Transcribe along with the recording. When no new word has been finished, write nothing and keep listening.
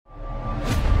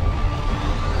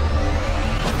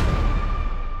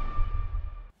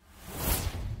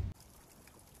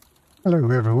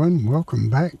Hello everyone, welcome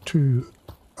back to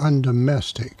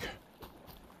Undomestic.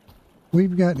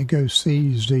 We've got to go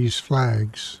seize these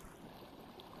flags.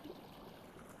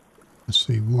 Let's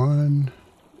see, one.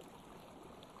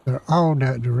 They're all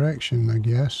that direction, I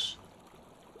guess.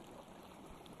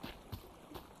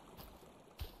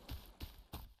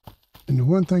 And the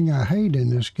one thing I hate in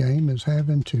this game is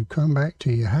having to come back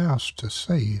to your house to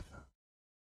save.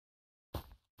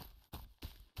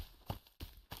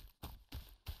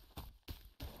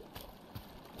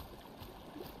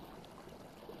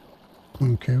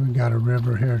 Okay, we got a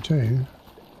river here too.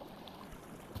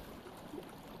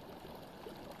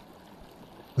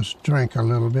 Let's drink a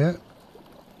little bit.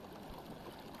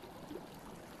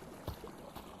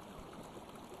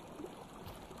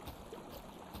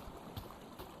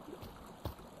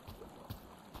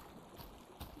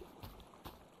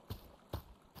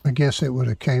 I guess it would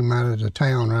have came out of the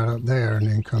town right up there and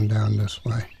then come down this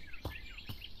way.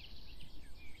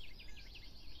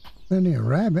 Plenty of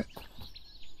rabbit.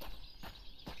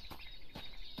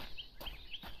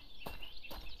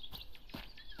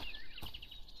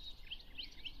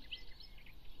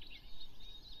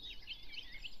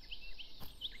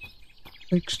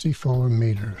 $64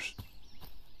 meters.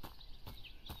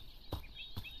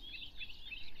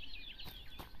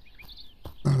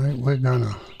 All right, we're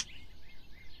gonna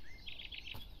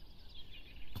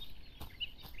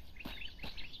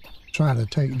try to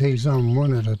take these on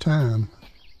one at a time.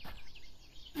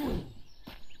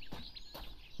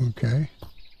 Okay.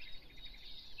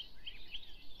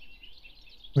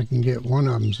 We can get one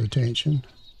of them's attention.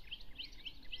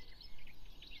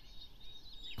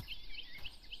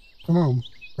 Come on,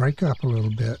 break up a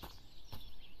little bit.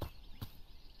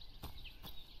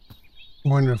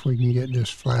 Wonder if we can get this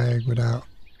flag without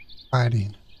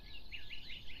fighting.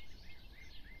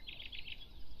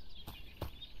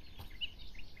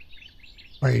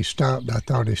 When he stopped, I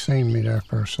thought he seen me there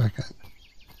for a second.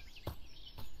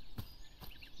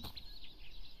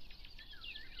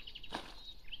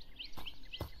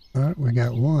 All right, we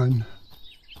got one.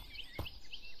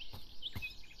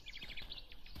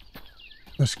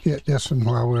 Let's get this one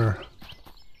while we're...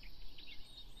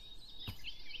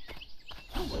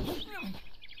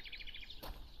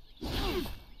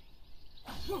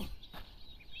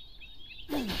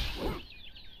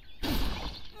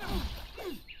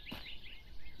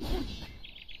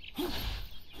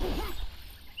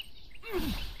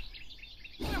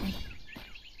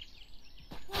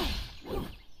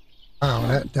 Oh,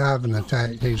 that diving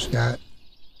attack he's got.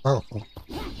 Awful.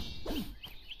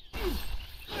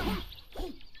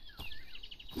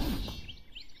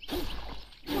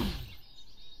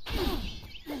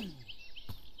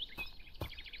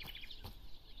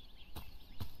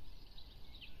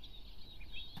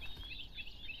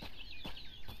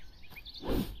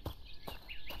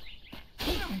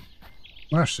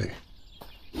 Mercy.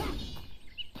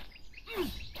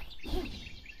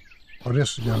 Oh,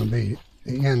 this is going to be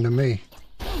the end of me.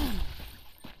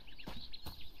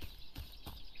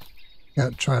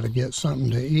 Got to try to get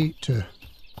something to eat to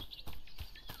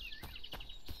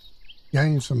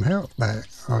gain some health back.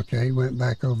 Okay, he went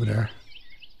back over there.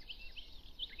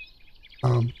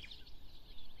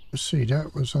 Let's see,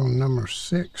 that was on number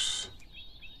 6.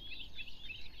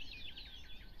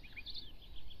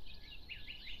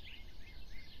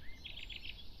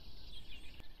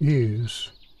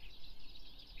 Use.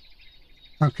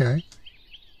 Okay,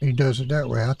 he does it that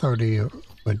way. I thought he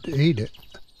would eat it.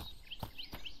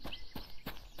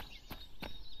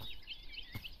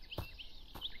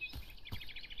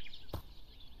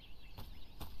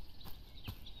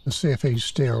 Let's see if he's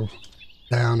still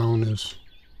down on his...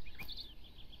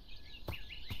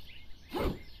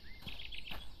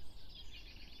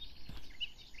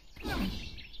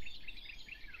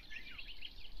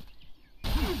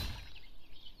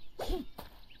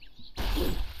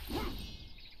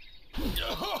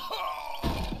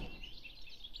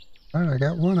 All right, I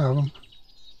got one of them.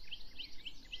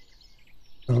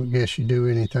 Don't guess you do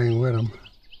anything with them.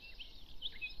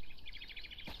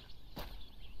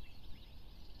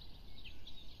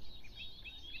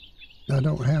 I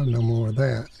don't have no more of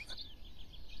that.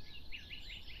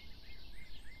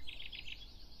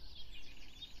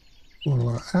 Will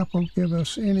an apple give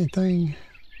us anything?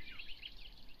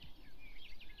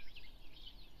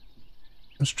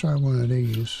 Let's try one of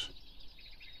these.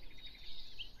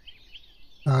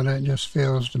 Oh, that just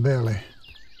fills the belly.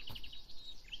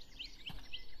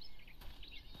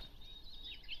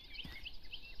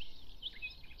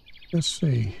 Let's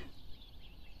see.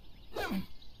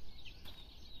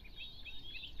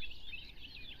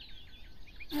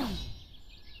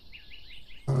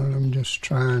 I'm just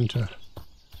trying to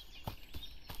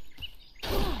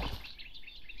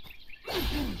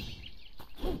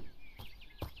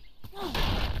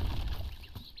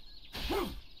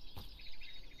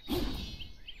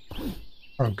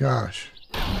Oh gosh,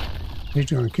 he's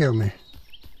gonna kill me.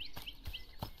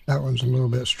 That one's a little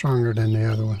bit stronger than the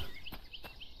other one.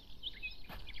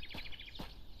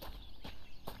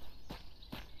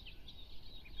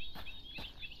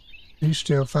 He's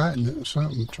still fighting it,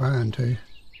 something, trying to.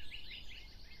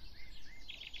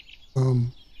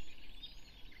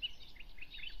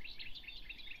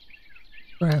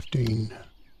 Crafting.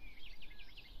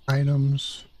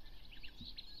 Items.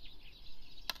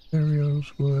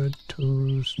 Materials, wood,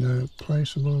 tools, no.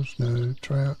 Placeables, no.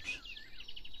 Traps.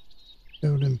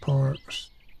 Building parts.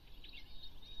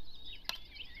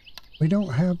 We don't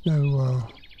have no,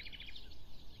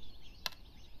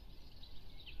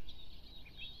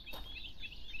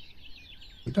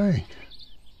 dang.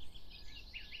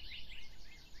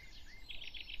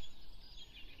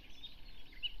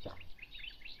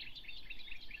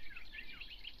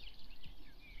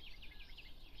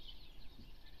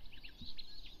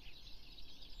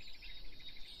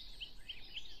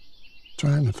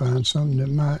 Trying to find something that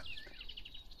might.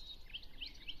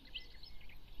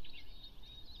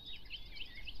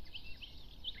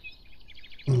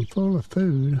 I'm full of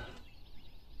food.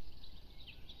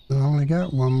 I only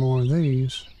got one more of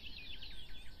these.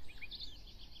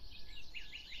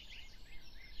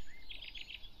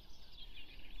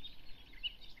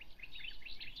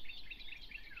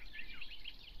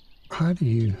 How do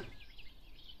you?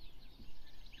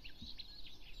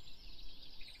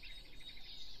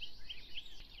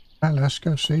 Right, let's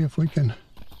go see if we can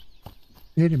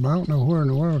get him. I don't know where in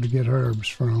the world to get herbs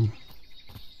from.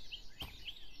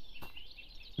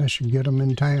 I should get them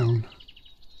in town.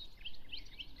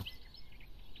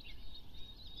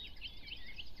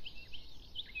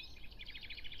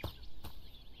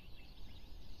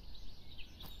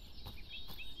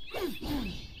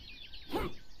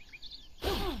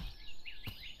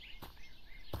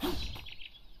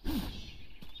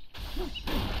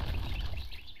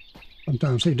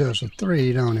 Sometimes he does a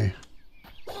 3, don't he?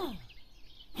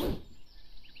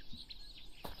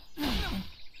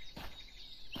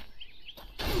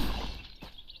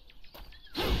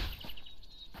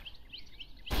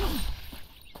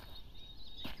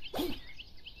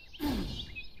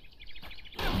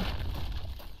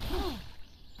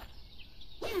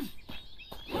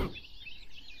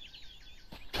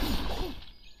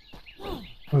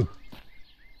 Ooh.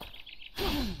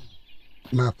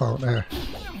 My fault there.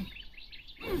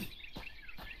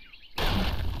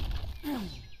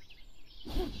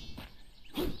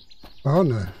 Oh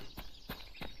no.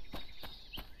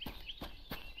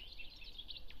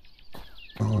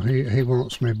 Oh, he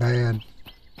wants me bad.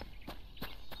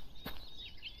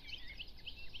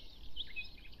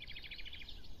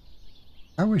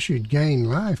 I wish you'd gain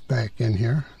life back in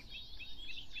here.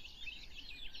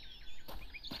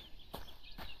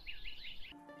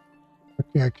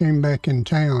 Okay, I came back in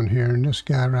town here, and this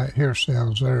guy right here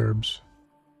sells herbs.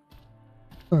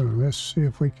 So let's see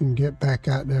if we can get back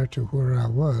out there to where I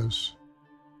was.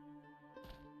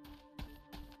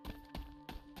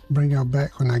 Bring y'all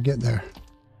back when I get there.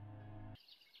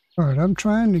 Alright, I'm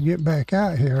trying to get back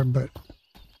out here, but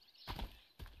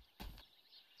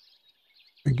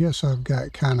I guess I've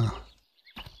got kind of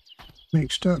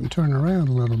mixed up and turned around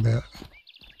a little bit.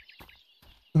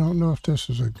 I don't know if this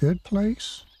is a good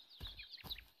place.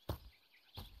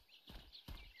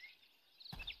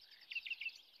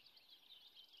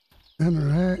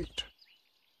 Interact.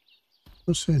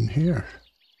 What's in here?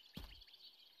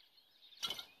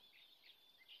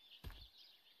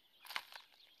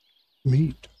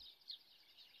 Meat.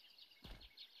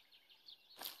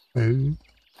 Food.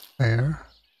 Air.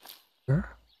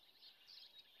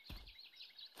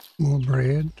 More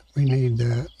bread. We need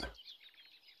that.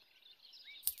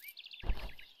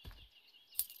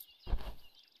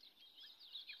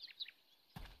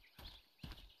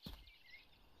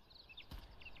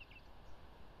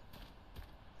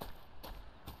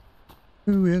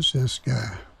 Who is this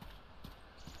guy?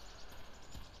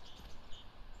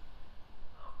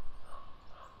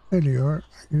 Hey, Lior, are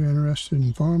you interested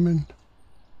in farming?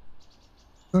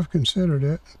 I've considered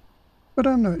it, but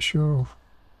I'm not sure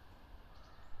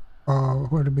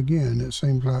where to begin. It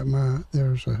seems like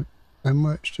there's so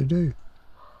much to do.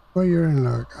 Well, you're in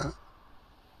luck.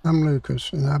 I'm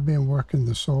Lucas, and I've been working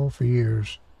the soil for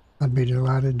years. I'd be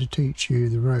delighted to teach you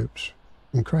the ropes,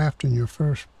 from crafting your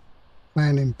first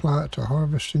planting plot to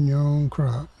harvesting your own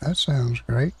crop. That sounds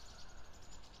great.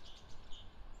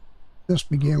 Let's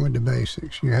begin with the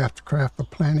basics. You have to craft a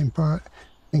planting pot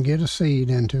and get a seed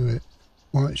into it.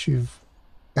 Once you've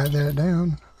got that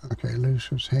down, okay,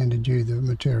 Lucius handed you the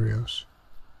materials.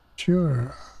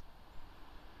 Sure,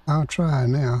 I'll try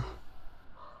now.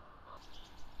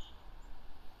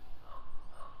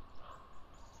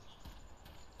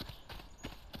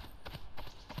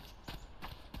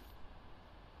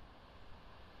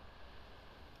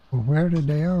 Where did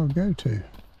they all go to?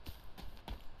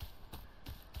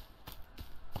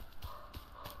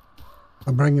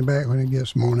 I'll bring you back when it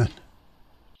gets morning.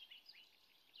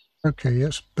 Okay,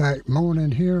 it's back morning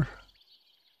here,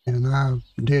 and I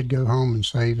did go home and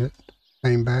save it.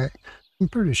 Came back. I'm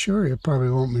pretty sure he'll probably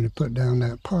want me to put down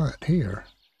that pot here.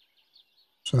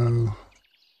 So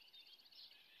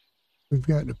we've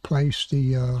got to place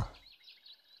the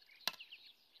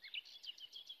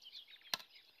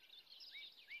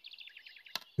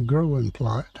growing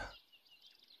plot.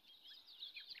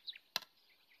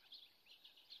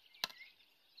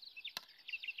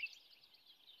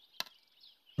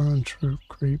 Contra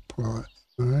creep plot.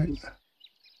 All right.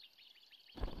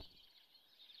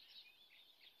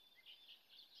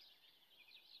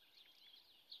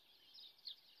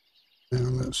 Now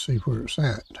let's see where it's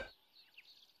at.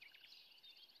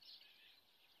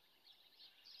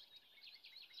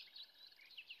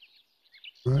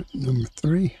 All right, number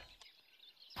 3.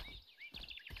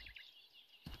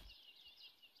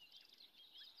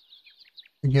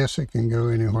 I guess it can go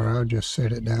anywhere. I'll just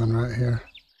set it down right here.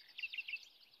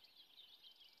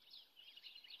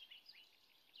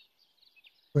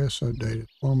 Quest updated.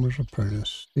 Farmer's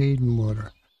apprentice. Seed and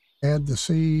water. Add the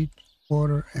seed,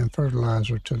 water, and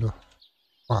fertilizer to the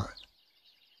pot.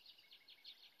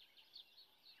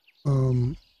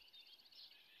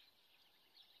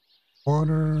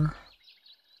 Water.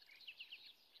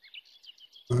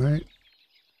 All right.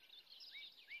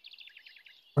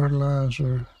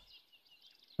 Fertilizer.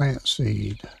 Plant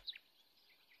seed.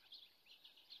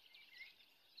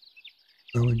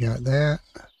 So we got that.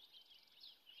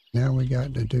 Now we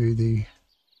got to do the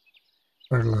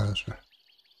fertilizer.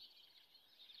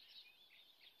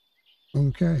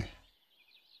 Okay.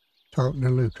 Talk to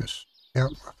Lucas. Yep,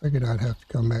 I figured I'd have to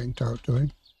come back and talk to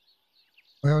him.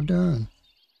 Well done.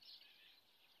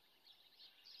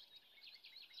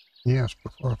 Yes,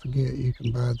 before I forget, you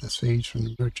can buy the seeds from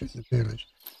the merchant in the village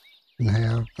and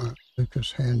have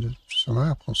Lucas handed some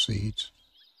apple seeds.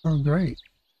 Oh, great.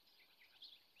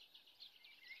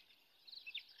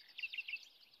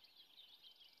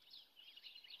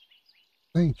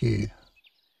 Thank you.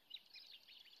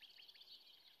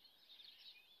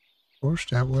 Of course,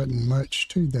 that wasn't much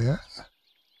to that.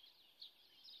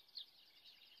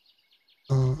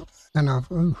 And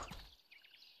I've, I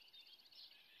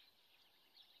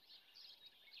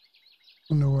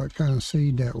don't know what kind of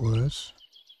seed that was.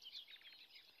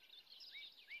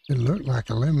 It looked like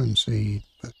a lemon seed,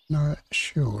 but not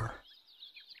sure.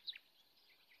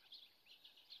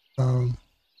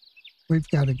 We've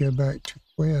got to go back to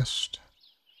quest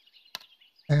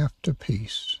after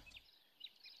peace.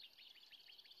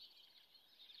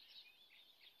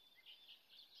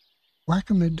 Why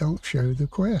come it don't show the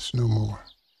quest no more?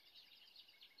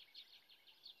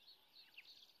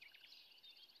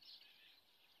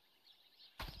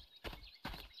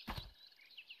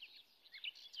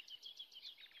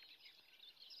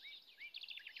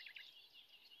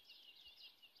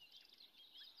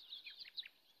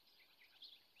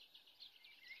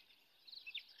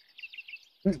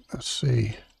 Let's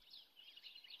see.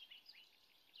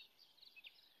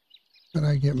 Did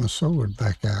I get my sword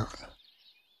back out?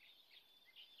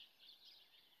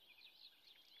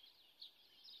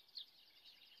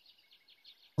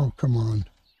 Oh, come on.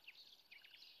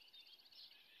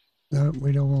 No,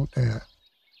 we don't want that.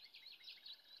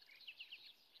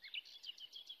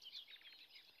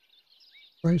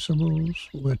 Traceables,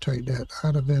 we'll take that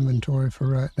out of inventory for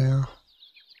right now.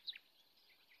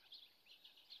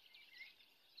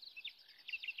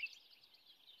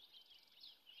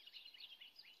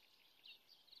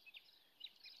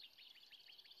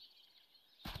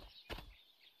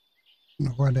 I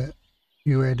don't know why that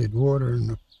you added water and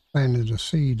the planted a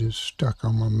seed is stuck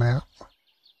on my map.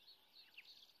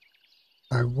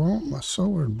 I want my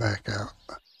sword back out.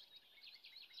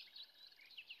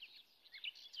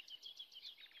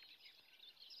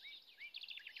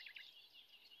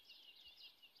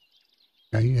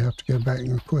 Now you have to go back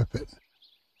and equip it.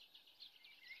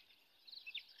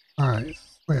 Alright,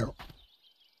 well,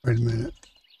 wait a minute.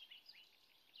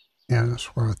 Yeah, that's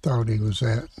where I thought he was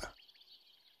at.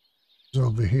 He's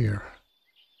over here.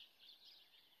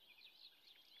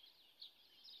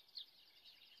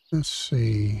 Let's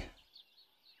see.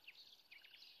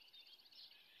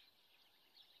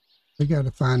 We got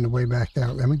to find the way back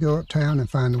out. Let me go uptown and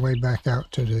find the way back out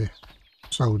to the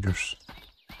soldiers.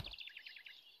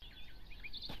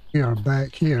 We are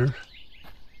back here.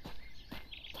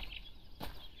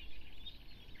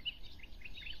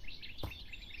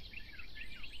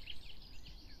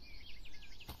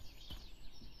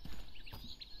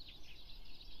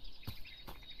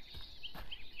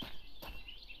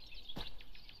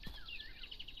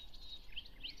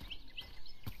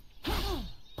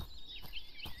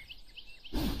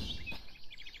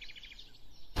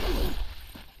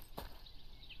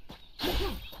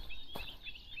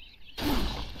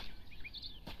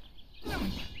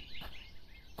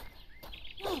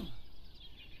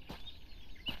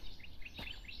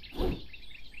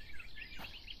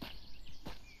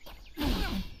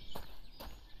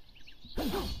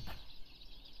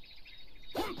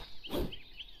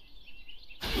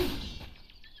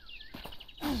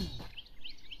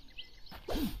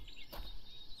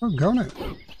 Oh, got it.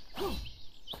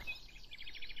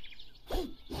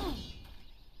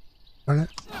 Darn it.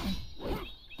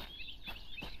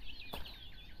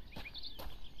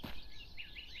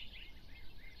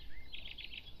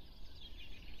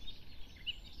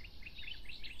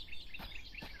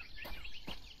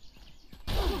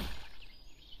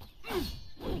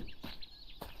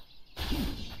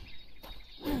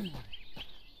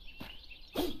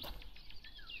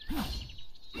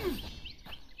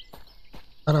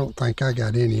 I don't think I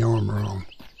got any armor on.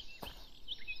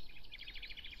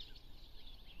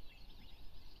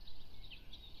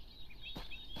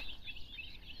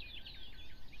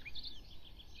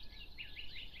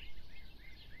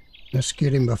 Let's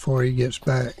get him before he gets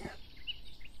back.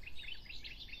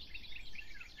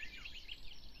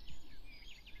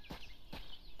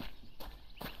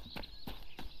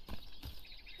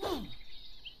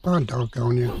 Oh,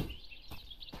 doggone you.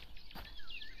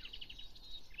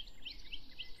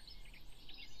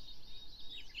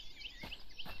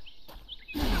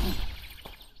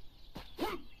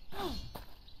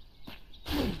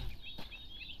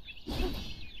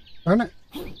 Darn it.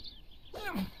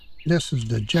 This is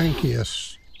the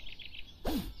jankiest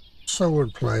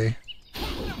sword play.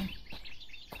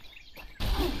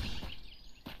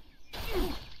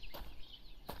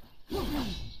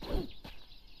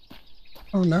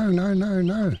 Oh, no, no, no,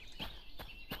 no.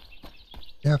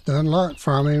 You have to unlock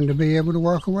from him to be able to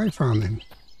walk away from him.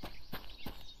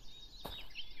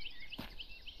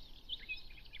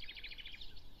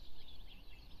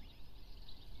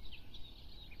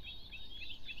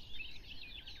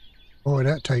 Boy,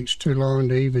 that takes too long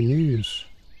to even use.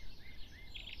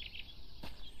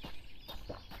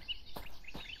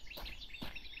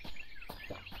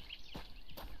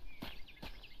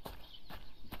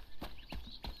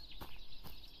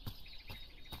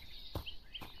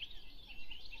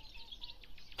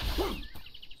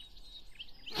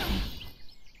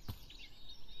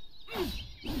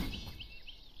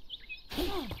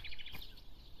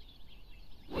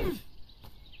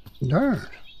 Darn.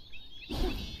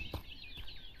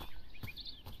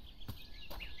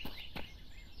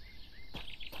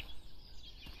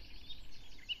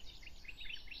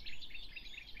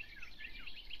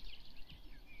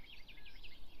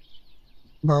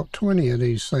 About 20 of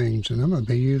these things, and I'm going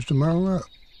to be used them all up,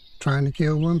 trying to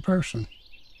kill one person.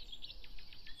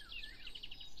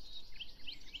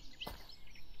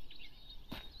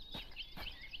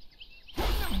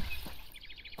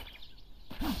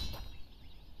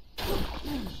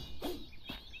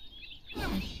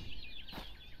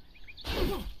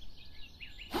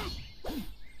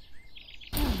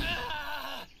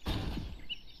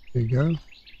 There you go.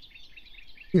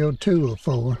 Killed 2 of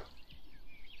 4.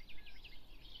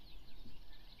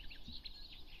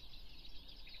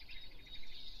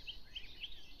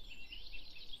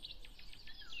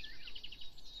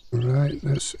 Alright,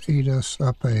 let's eat us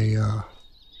up a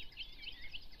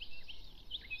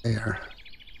bear.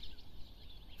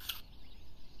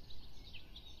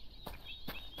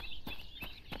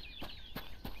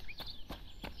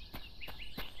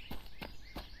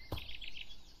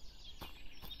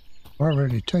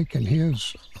 Already taken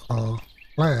his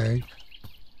flag.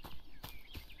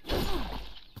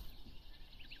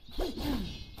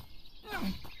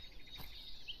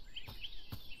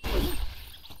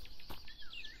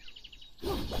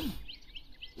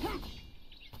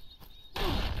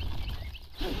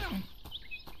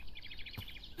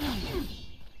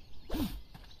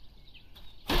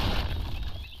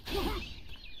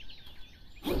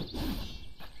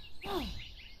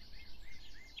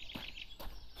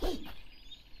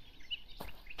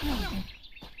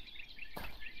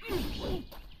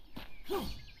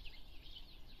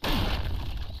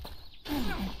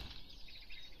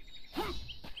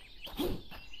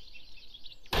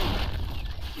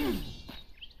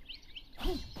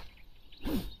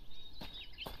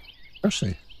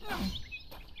 Mercy.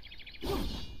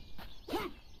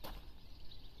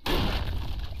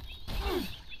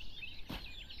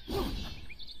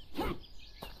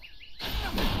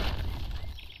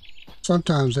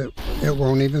 Sometimes it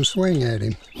won't even swing at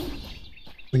him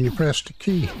when you press the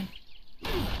key.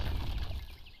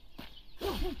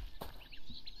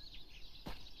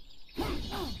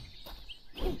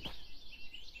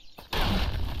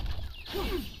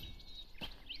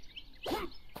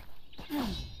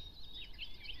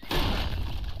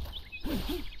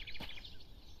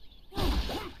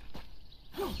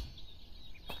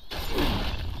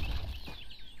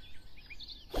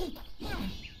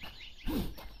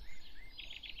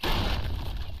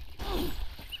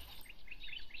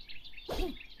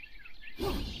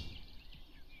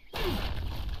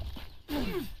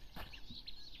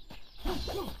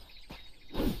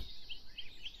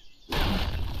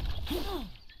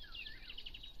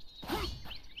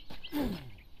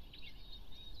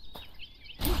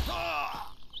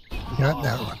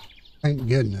 Thank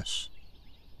goodness.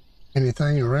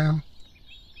 Anything around?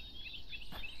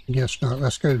 Guess not.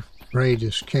 Let's go raid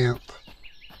this camp.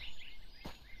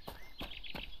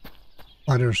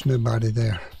 Why there's nobody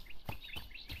there?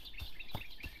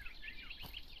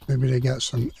 Maybe they got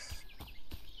some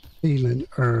healing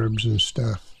herbs and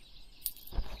stuff.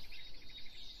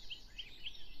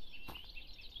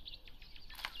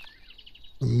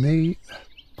 Some meat.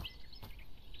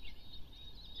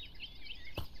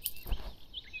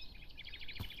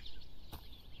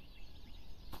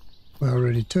 We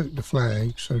already took the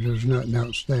flag, so there's nothing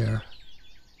else there.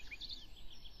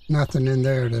 Nothing in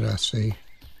there that I see.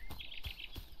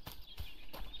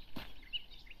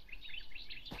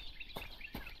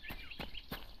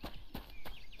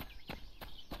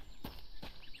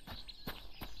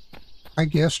 I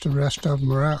guess the rest of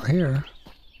them are out here.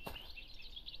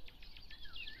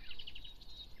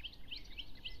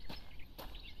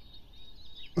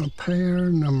 A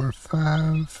pair, number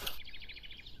 5.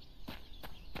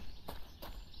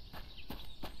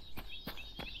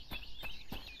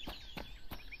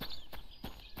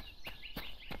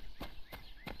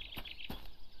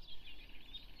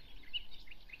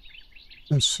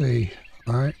 Let's see.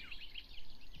 All right.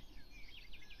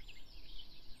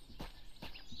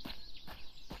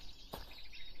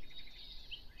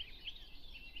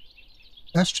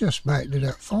 That's just back to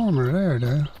that farmer there,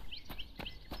 though.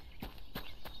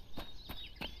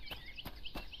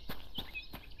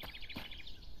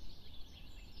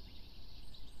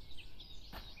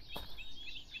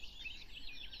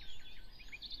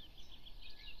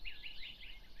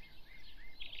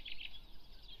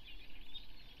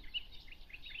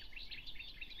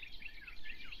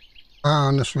 I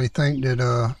honestly think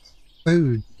that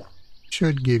food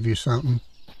should give you something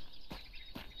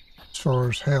as far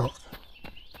as health.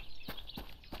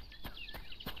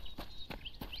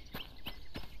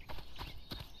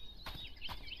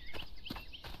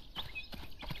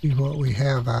 See what we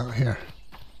have out here.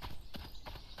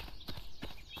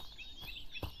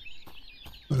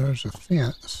 Well, there's a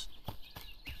fence.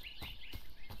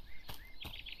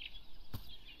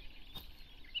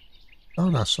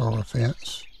 Thought I saw a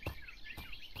fence.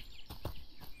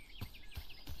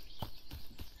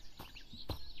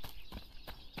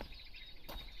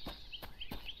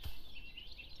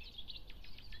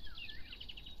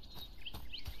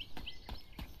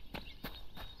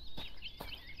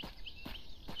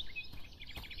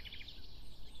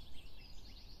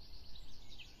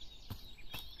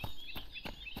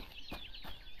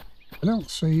 I don't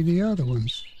see the other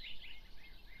ones.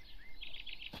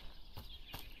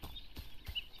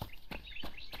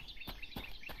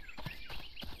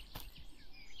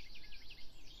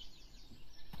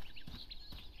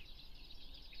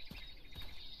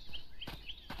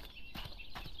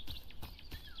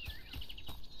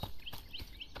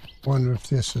 Wonder if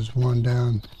this is one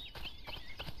down.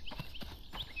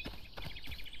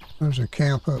 There's a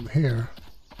camp up here.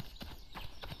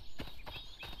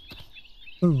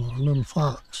 Ooh, a little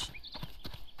fox.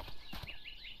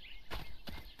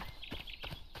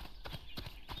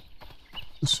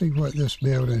 Let's see what this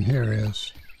building here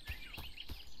is.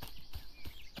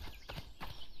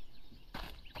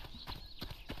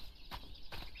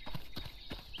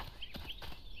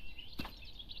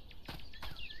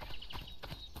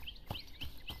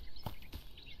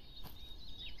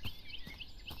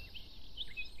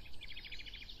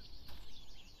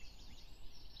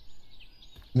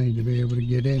 Need to be able to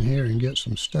get in here and get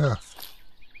some stuff.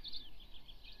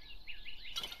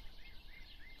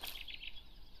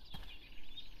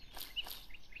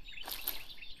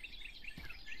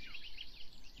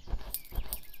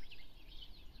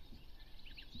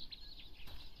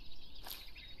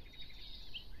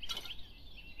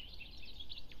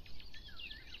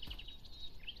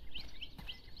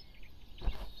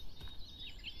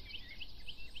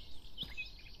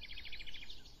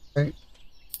 Okay.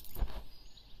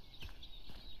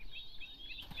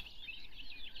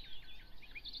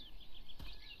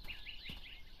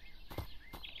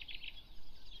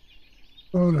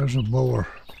 Oh, there's a boar.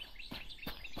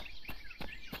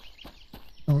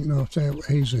 Don't know if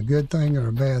he's a good thing or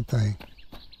a bad thing.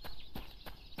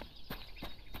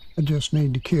 I just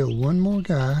need to kill one more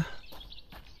guy.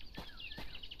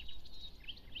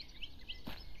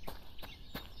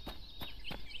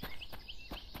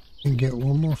 And get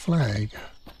one more flag.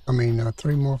 I mean,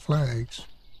 3 more flags.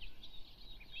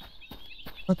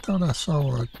 I thought I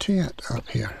saw a tent up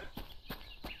here.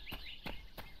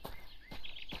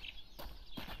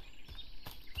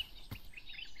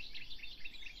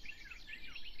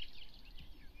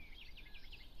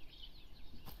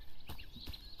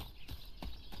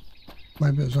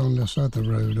 Maybe it's on this other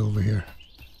road over here.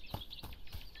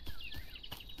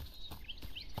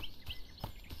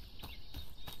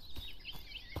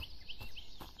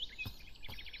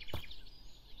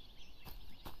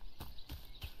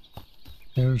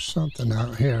 There's something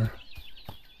out here.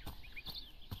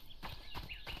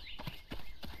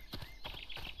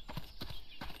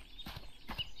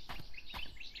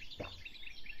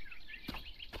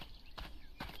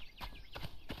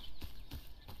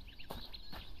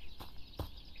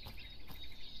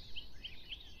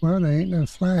 Well, there ain't no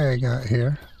flag out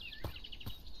here.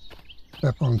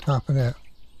 Up on top of that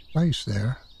place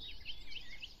there.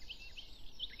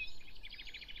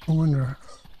 I wonder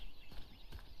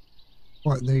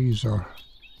what these are.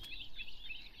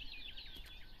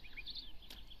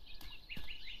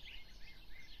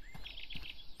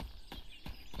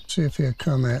 See if he'll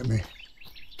come at me.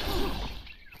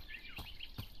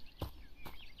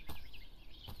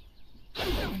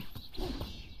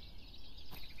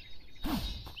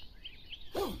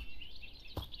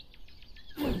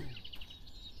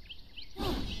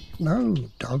 No,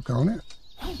 doggone it.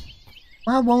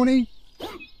 Why won't he?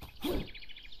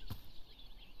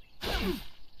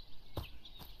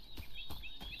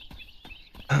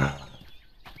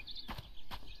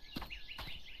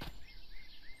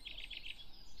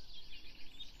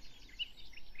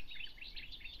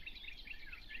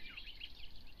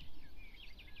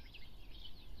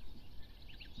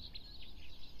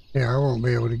 Yeah, I won't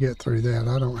be able to get through that.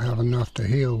 I don't have enough to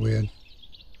heal with.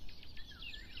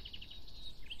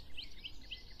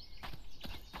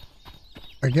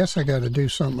 I guess I got to do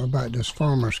something about this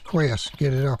farmer's quest,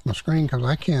 get it off my screen, because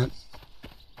I can't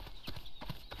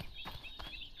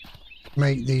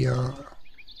make the,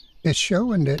 it's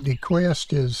showing that the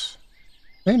quest is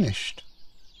finished.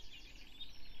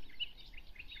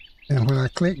 And when I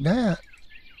click that,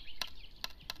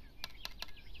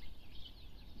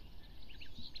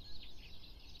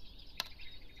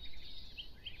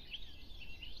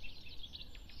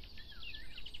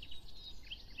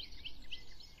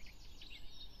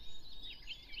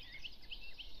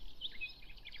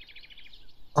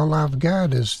 all I've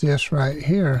got is this right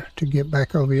here to get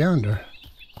back over yonder.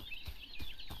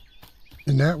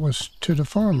 And that was to the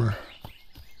farmer.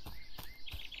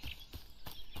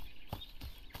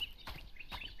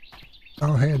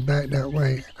 I'll head back that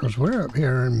way because we're up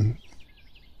here in...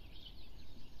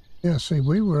 Yeah, see,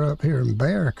 we were up here in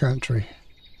bear country.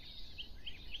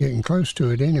 Getting close to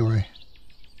it anyway.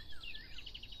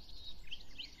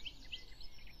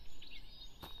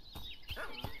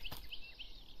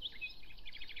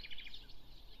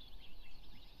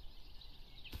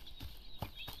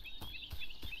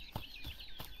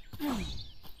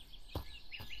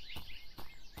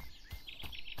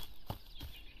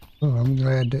 Oh, I'm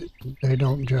glad that they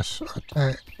don't just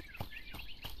attack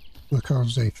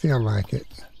because they feel like it.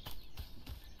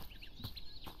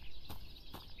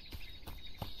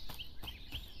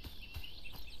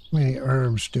 How many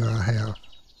herbs do I have?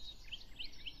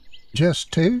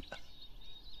 Just 2?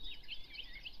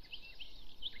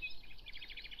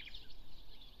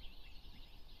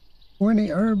 Any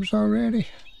herbs already?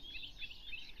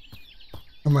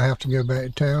 I'm gonna have to go back to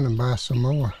town and buy some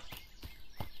more.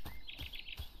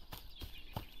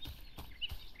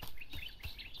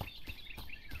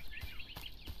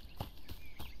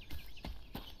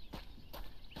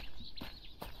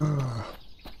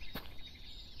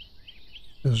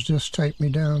 Does this take me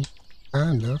down?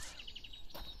 Kind of.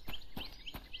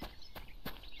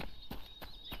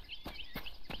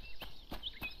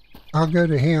 I'll go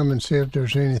to him and see if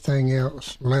there's anything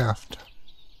else left.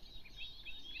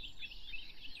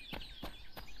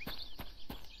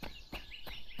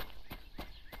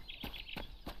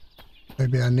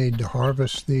 Maybe I need to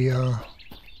harvest the,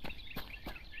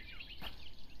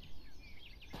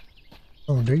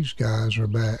 oh, these guys are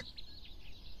back.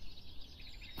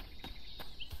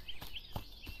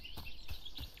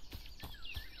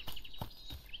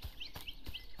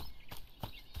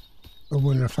 I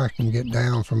wonder if I can get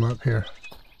down from up here.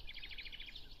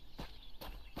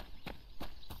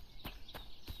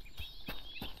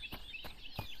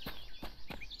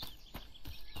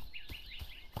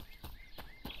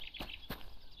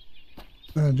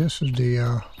 This is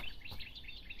the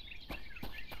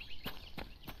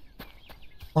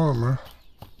farmer.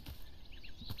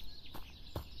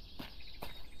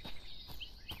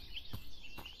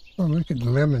 Oh, look at the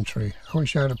lemon tree. I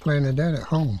wish I'd have planted that at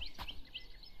home.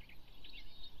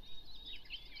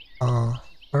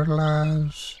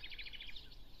 Fertilize.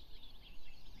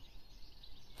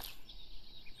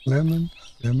 Lemon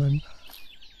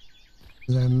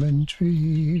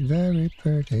tree, very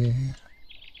pretty.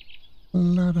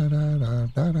 La da da da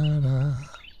da da da.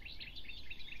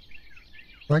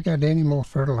 Do I got any more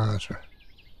fertilizer?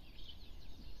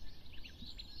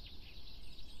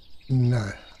 No.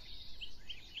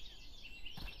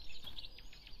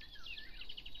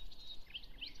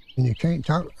 And you can't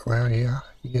talk. Well, yeah,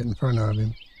 you get in front of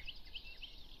him.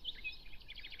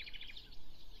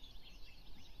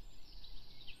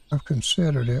 I've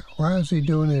considered it. Why is he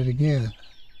doing it again?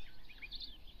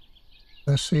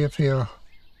 Let's see if he'll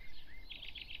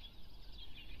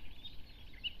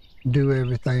do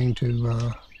everything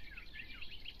to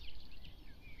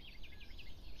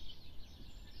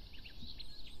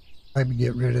maybe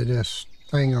get rid of this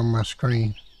thing on my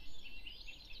screen.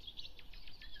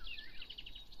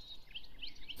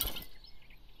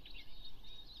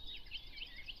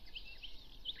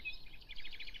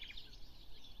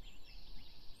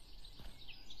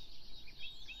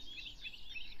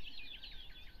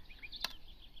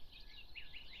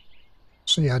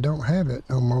 See, I don't have it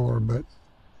no more, but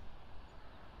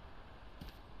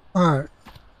alright.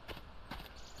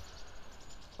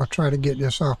 I'll try to get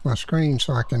this off my screen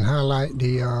so I can highlight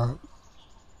the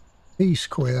peace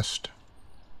quest.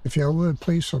 If y'all would,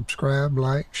 please subscribe,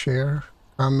 like, share,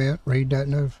 comment, ring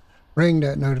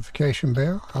that notification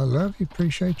bell. I love you,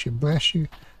 appreciate you, bless you,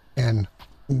 and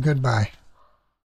goodbye.